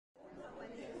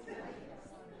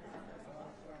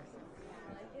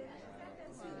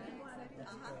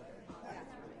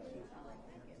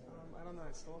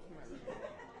I stole from my room. Yeah,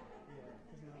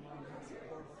 because my mom has a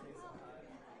horrible case of that.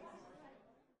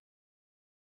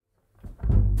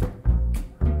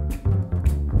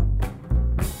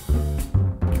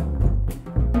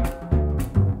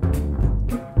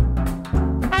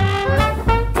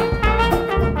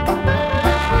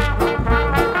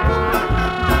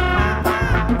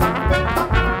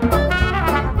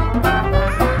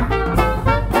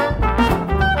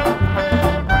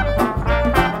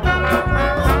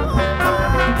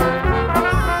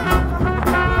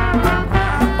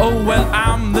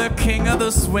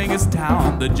 Swingers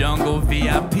town, the jungle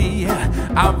VIP.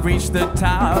 I've reached the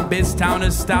top, it's time to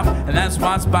stop, and that's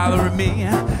what's bothering me.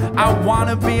 I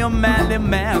wanna be a manly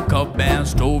man, cub band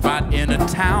stove right in a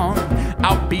town.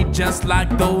 I'll be just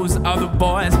like those other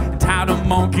boys, tired of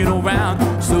monkeying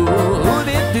around. So who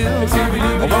they do?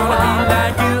 I wanna be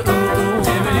like you.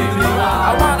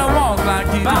 I wanna walk like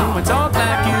you and talk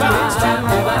like you. It's true.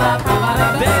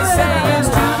 They say it's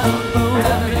true.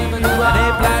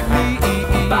 They black me.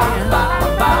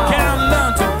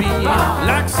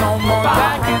 Like someone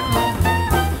like you.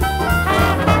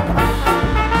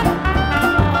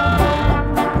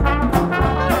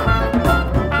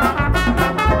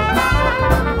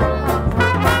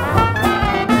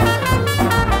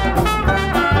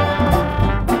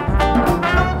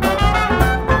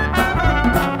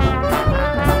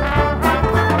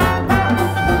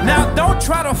 Now don't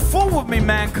try to fool with me,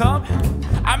 man cub.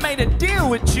 I made a deal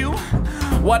with you.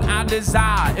 What I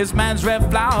desire is man's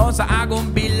red flowers, so I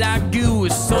gon' be like you.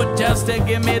 So just to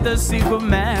give me the secret,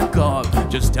 man cub,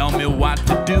 just tell me what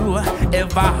to do.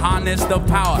 If I harness the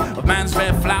power of man's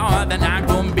red flower, then I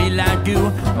gon' be like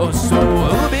you. Oh, so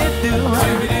ooby-doo,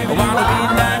 I wanna be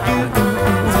like you.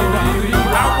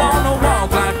 I wanna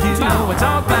walk like you,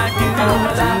 talk like you.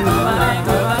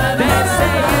 They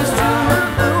say it's true,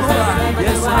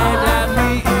 yes, they like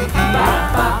me.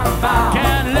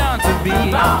 Can't learn to be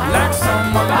like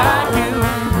someone like you.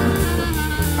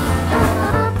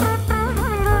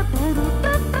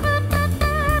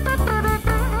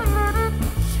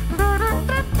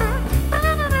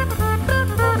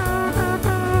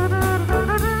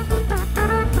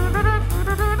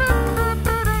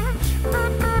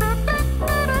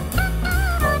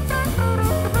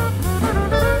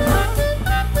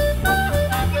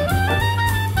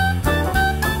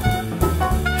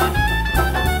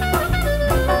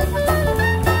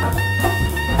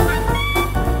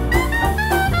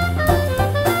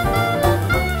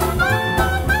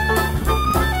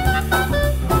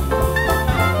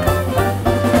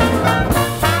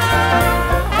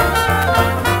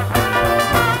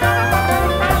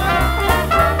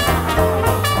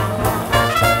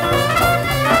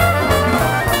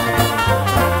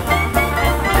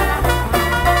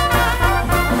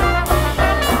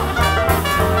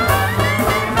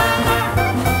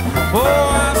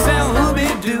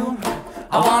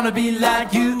 Be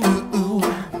like you,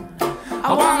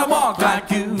 I wanna walk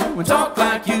like you and talk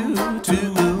like you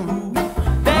too.